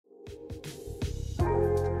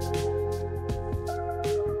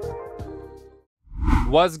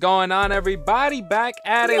What's going on, everybody? Back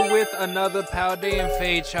at it with another Paldean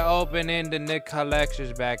feature opening. The Nick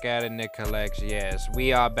Collections back at it. Nick Collects, yes,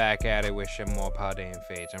 we are back at it with some more Paldean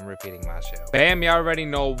feature. I'm repeating myself. Bam, you already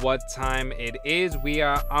know what time it is. We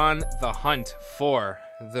are on the hunt for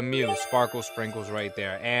the Mew, Sparkle Sprinkles right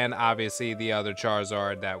there, and obviously the other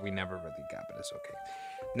Charizard that we never really got, but it's okay.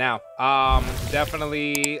 Now,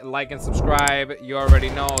 definitely like and subscribe. You already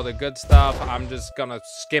know the good stuff. I'm just gonna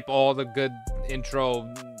skip all the good intro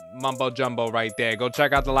mumbo jumbo right there. Go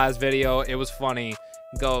check out the last video. It was funny.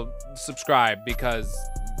 Go subscribe because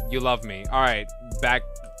you love me. All right, back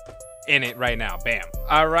in it right now. Bam.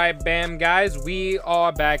 All right, bam, guys. We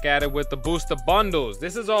are back at it with the booster bundles.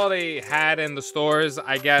 This is all they had in the stores,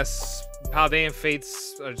 I guess. Paldean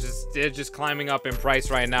Fates are just climbing up in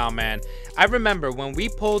price right now, man. I remember when we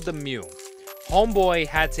pulled the Mew, Homeboy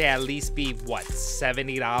had to at least be what,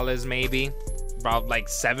 $70 maybe, about like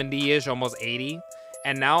 70-ish, almost 80,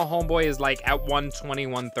 and now Homeboy is like at 120,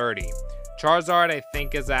 130. Charizard I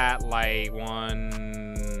think is at like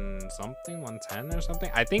 110 or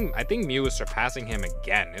something. I think Mew is surpassing him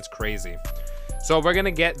again. It's crazy. So we're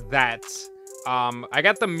gonna get that. I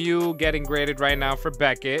got the Mew getting graded right now for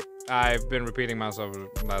Beckett. I've been repeating myself in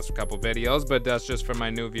the last couple videos, but that's just for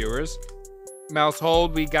my new viewers.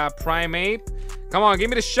 Mousehold, we got Primeape. Come on,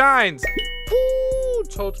 give me the shines. Woo!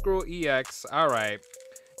 Toadscrew EX. All right.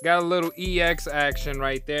 Got a little EX action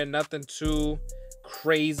right there. Nothing too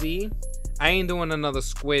crazy. I ain't doing another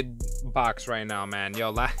squid box right now, man.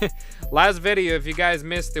 Yo, last video, if you guys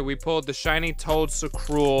missed it, we pulled the shiny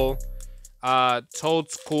Toadscrew,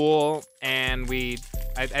 Toadscool, and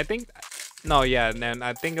I think... No, yeah, and then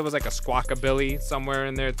I think it was like a Squawkabilly somewhere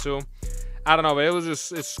in there too. I don't know, but it was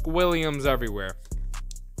just Squilliums everywhere.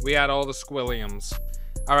 We had all the Squilliums.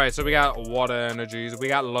 All right, so we got Water Energies. We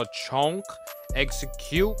got Lechonk,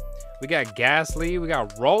 Execute. We got Ghastly. We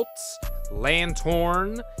got Ralts,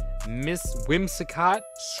 Lantorn, Miss Whimsicott,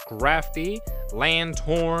 Scrafty,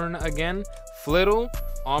 Lantorn again, Flittle,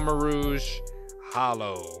 Armarouge,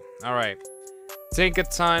 Hollow. All right,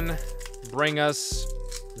 Tinkaton, bring us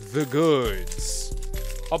the goods.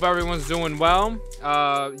 Hope everyone's doing well.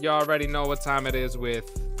 You already know what time it is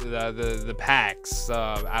with the packs.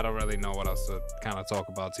 I don't really know what else to kind of talk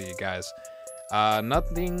about to you guys.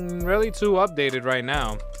 Nothing really too updated right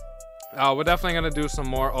now. We're definitely gonna do some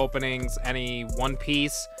more openings. Any One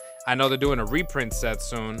Piece, I know they're doing a reprint set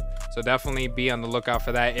soon, so definitely be on the lookout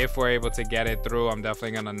for that. If we're able to get it through, I'm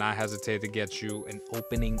definitely gonna not hesitate to get you an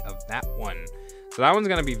opening of that one. So that one's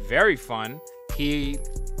gonna be very fun.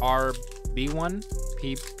 PRB1,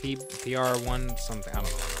 PR1, something.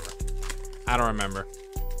 I don't remember.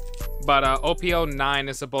 But OPO 9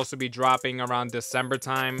 is supposed to be dropping around December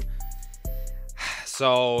time.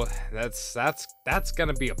 So that's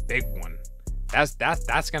gonna be a big one.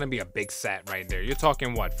 That's gonna be a big set right there. You're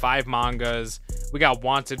talking what, 5 mangas? We got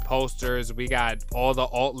wanted posters. We got all the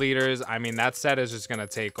alt leaders. I mean, that set is just gonna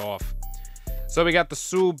take off. So we got the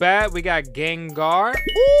Zubat, we got Gengar,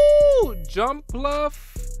 ooh,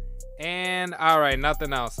 Jumpluff, and all right,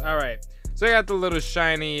 nothing else. All right, so I got the little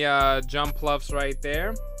shiny Jumpluffs right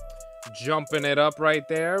there, jumping it up right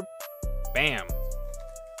there, bam.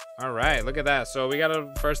 All right, look at that. So we got a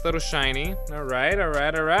first little shiny. All right.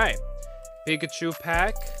 Pikachu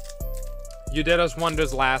pack. You did us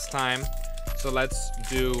wonders last time, so let's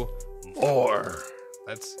do more.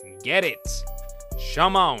 Let's get it.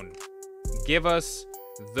 Come on. Give us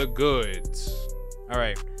the goods. All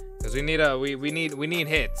right, because we need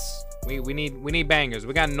hits. We need bangers.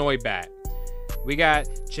 We got Noibat. We got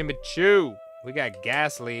Chimichu. We got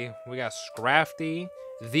Ghastly. We got Scrafty.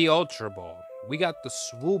 The Ultra Ball. We got the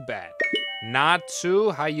Swoobat.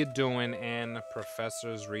 Natu, how you doing? And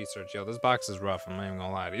Professor's Research. Yo, this box is rough. I'm not even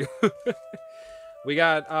gonna lie to you. We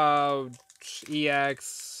got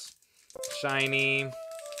EX, Shiny.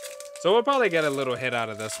 So we'll probably get a little hit out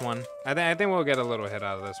of this one. I think we'll get a little hit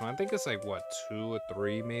out of this one. I think it's like, what, 2 or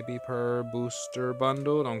 3 maybe per booster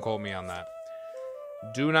bundle? Don't quote me on that.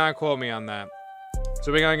 Do not quote me on that.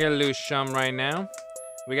 So we're gonna get a little Shum right now.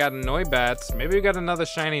 We got a Noibat. Maybe we got another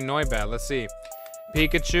shiny Noibat. Let's see.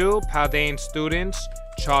 Pikachu, Paldean Students,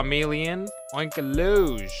 Charmeleon,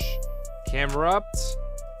 Oinkologe, Camerupt,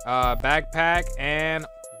 Backpack, and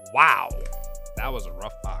wow. That was a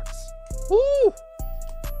rough box. Woo!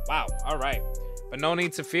 Wow, all right. But no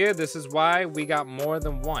need to fear. This is why we got more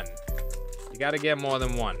than one. You got to get more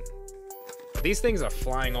than one. But these things are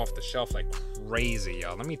flying off the shelf like crazy,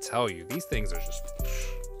 y'all. Let me tell you, these things are just,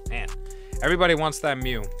 man. Everybody wants that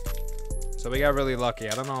Mew. So we got really lucky.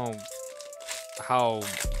 I don't know how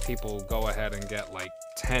people go ahead and get like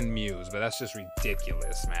 10 Mews, but that's just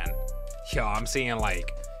ridiculous, man. Yo, I'm seeing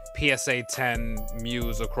like PSA 10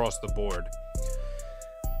 Mews across the board.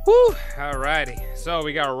 Whew, alrighty. So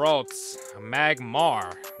we got Ralts,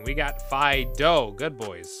 Magmar, we got Fido, good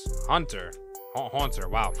boys, Hunter, Haunter,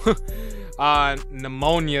 wow.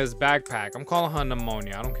 Pneumonia's backpack. I'm calling her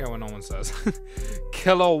Pneumonia. I don't care what no one says.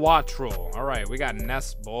 Kilowattrel. All right, we got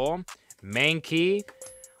Nest Ball, Mankey.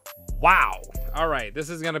 Wow. All right, this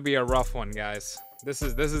is gonna be a rough one, guys. This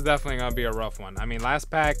is definitely gonna be a rough one. I mean, last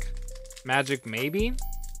pack magic maybe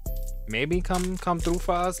come through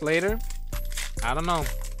for us later. I don't know.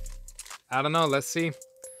 Let's see.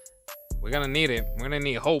 We're gonna need it. We're gonna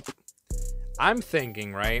need hope. I'm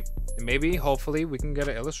thinking, right? Maybe, hopefully, we can get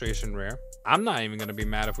an illustration rare. I'm not even gonna be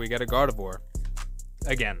mad if we get a Gardevoir.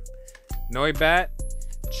 Again, Noibat,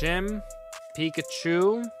 Chim,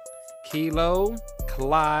 Pikachu, Kilo,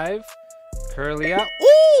 Clive, Curlia.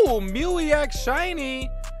 Ooh, Mew Shiny.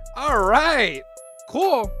 All right,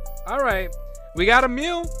 cool. All right, we got a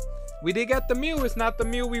Mew. We did get the Mew. It's not the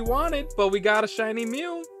Mew we wanted, but we got a shiny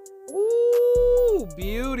Mew. Ooh,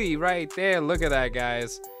 beauty right there. Look at that,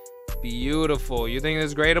 guys. Beautiful. You think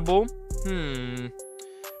it's gradable?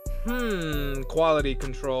 Quality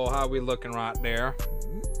control. How we looking right there?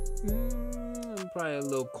 Probably a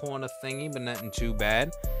little corner thingy, but nothing too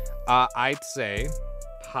bad. I'd say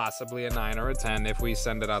possibly a 9 or a 10 if we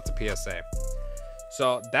send it out to PSA.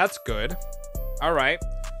 So that's good. All right,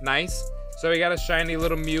 nice. So we got a shiny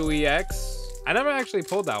little Mew EX. I never actually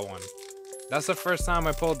pulled that one. That's the first time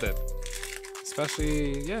I pulled it.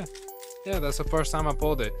 Especially, yeah, that's the first time I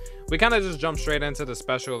pulled it. We kind of just jumped straight into the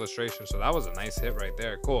special illustration, so that was a nice hit right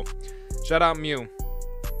there. Cool. Shout out Mew.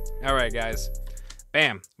 All right, guys.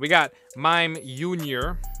 Bam. We got Mime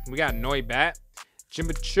Junior. We got Noibat.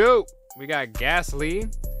 Chimbachu. We got Ghastly.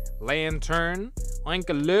 Lantern.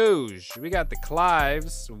 Oinkologe. We got the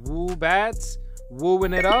Clives. Woobats.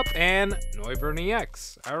 Wooing it up. And Noivern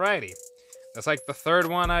EX. Alrighty. That's like the third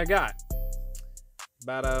one I got.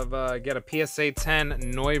 About to get a PSA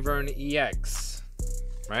 10 Noivern EX.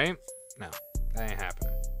 Right? No, that ain't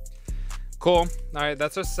happening. Cool. All right,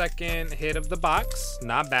 that's our second hit of the box.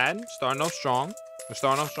 Not bad. Starting off strong. We're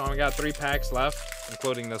starting off strong. We got 3 packs left,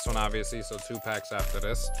 including this one, obviously. So 2 packs after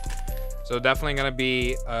this. So definitely gonna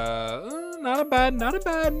be not a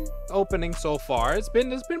bad opening so far. It's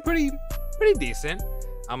been pretty decent,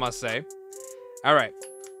 I must say. All right,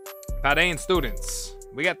 Paldean students.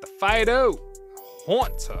 We got the Fido,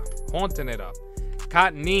 Haunter, haunting it up.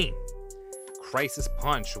 Cottonee, Crisis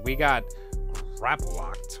Punch. We got Grapple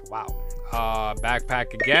Locked. Wow.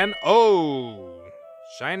 Backpack again. Oh,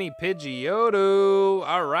 shiny Pidgeotto.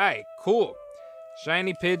 All right, cool.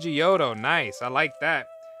 Shiny Pidgeotto. Nice. I like that.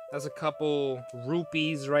 That's a couple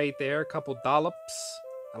rupees right there. A couple dollops.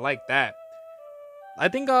 I like that. I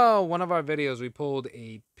think one of our videos we pulled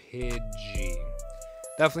a Pidgey.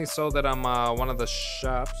 Definitely sold it on one of the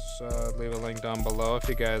shops. Leave a link down below if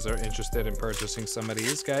you guys are interested in purchasing some of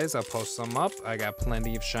these, guys. I'll post some up. I got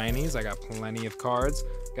plenty of shinies. I got plenty of cards.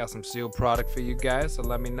 Got some sealed product for you guys. So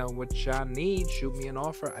let me know what y'all need. Shoot me an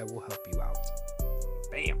offer. I will help you out.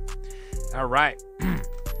 Bam. All right.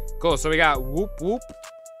 Cool. So we got Whoop Whoop.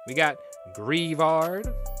 We got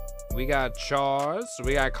Grievard. We got Chars.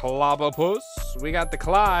 We got Clobberpuss. We got the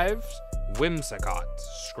Clives. Whimsicott.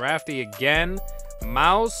 Scrafty again.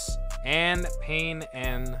 Mouse and Pain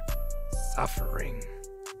and Suffering.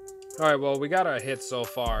 All right, well, we got our hits so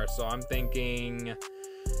far, so I'm thinking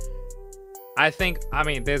I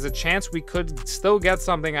mean there's a chance we could still get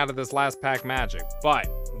something out of this last pack magic, but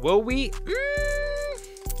will we?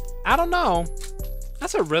 I don't know.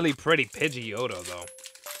 That's a really pretty Pidgeotto though.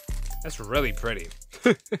 That's really pretty.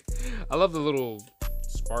 I love the little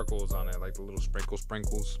sparkles on it, like the little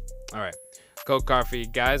sprinkles. All right, code card for you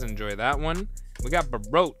guys. Enjoy that one. We got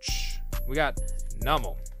Baroach. We got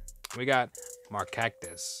Nummel. We got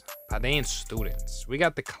Marcactus. Paldean students. We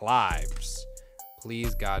got the Clives.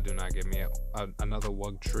 Please, God, do not give me another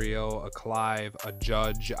Wug Trio, a Clive, a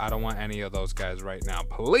Judge. I don't want any of those guys right now.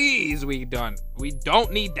 Please, we don't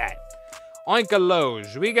need that.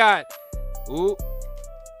 Oinkologe. We got... Ooh.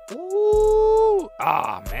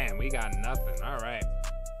 Ah, man, we got nothing. All right.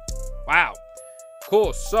 Wow.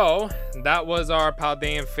 Cool. So that was our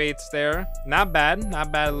Paldean Fates there. Not bad.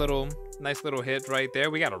 Nice little hit right there.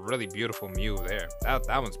 We got a really beautiful Mew there. That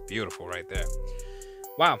one's beautiful right there.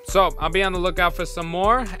 Wow. So I'll be on the lookout for some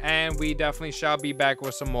more, and we definitely shall be back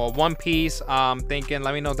with some more One Piece. Thinking,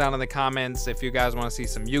 let me know down in the comments if you guys want to see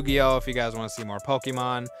some Yu-Gi-Oh, if you guys want to see more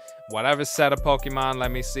Pokemon, whatever set of Pokemon.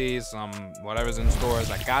 Let me see some whatever's in stores.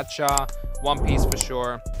 I gotcha. One Piece for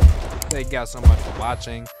sure. Thank you guys so much for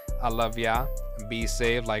watching. I love y'all. Be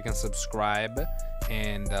safe, like and subscribe,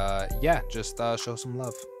 And yeah, just show some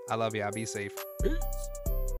love. I love y'all. Be safe. Peace.